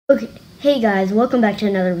Okay, hey guys, welcome back to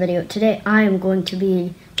another video. Today I am going to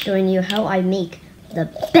be showing you how I make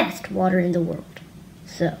the best water in the world.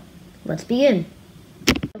 So, let's begin.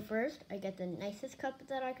 So first, I get the nicest cup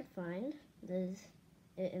that I could find. This is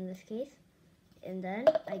it in this case. And then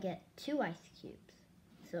I get 2 ice cubes.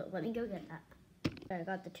 So let me go get that. I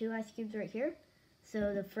got the 2 ice cubes right here.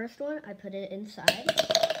 So the first one, I put it inside.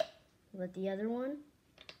 Let the other one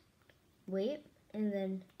wait. And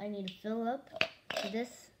then I need to fill up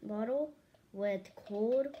this bottle with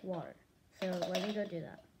cold water. So let me go do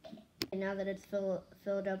that. And now that it's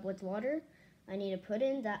filled up with water, I need to put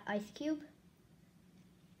in that ice cube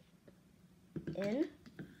in.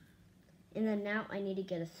 And then now I need to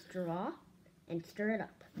get a straw and stir it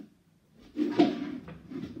up.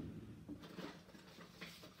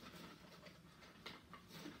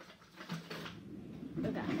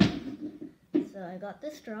 Okay. So I got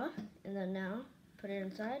this straw, and then now put it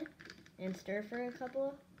inside and stir for a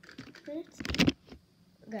couple minutes.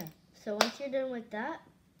 Okay, so once you're done with that,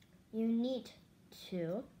 you need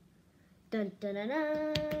to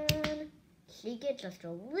shake it just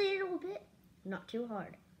a little bit, not too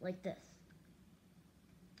hard, like this.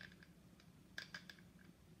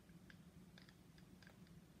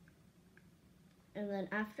 And then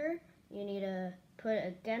after, you need to put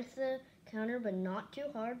it against the counter, but not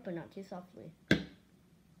too hard, but not too softly.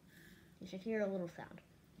 You should hear a little sound.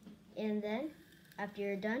 And then, after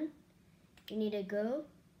you're done, you need to go,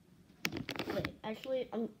 wait, actually,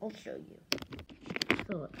 I'll show you.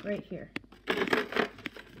 So look, right here.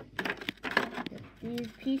 These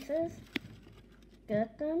pieces,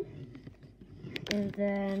 get them, and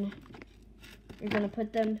then you're gonna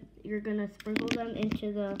sprinkle them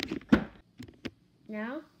into the cup.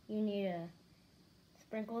 Now, you need to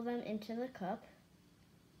sprinkle them into the cup.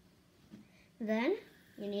 Then,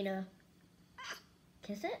 you need to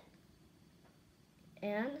kiss it.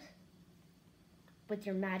 And with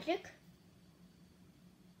your magic,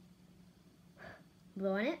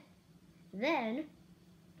 blow on it. Then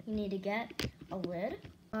you need to get a lid.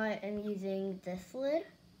 I am using this lid.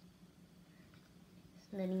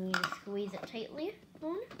 And then you need to squeeze it tightly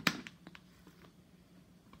on.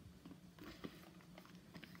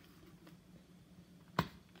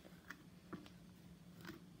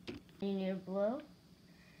 You need to blow.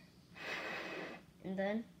 And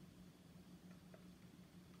then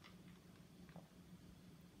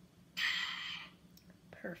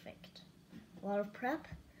perfect. A lot of prep,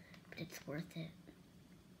 but it's worth it.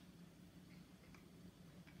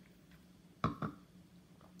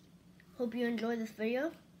 Hope you enjoyed this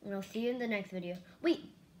video, and I'll see you in the next video. Wait,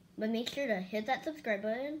 but make sure to hit that subscribe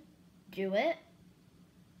button. Do it.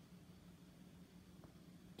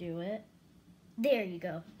 Do it. There you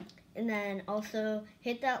go. And then also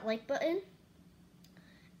hit that like button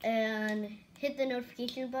and hit the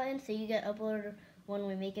notification button so you get uploaded when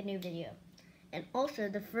we make a new video. And also,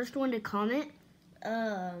 the first one to comment,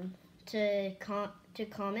 to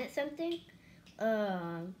comment something,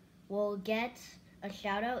 will get a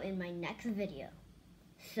shout out in my next video.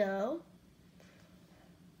 So,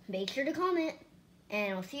 make sure to comment,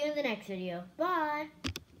 and I'll see you in the next video. Bye!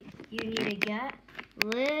 You need to get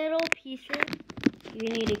little pieces, you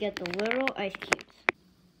need to get the little ice cubes.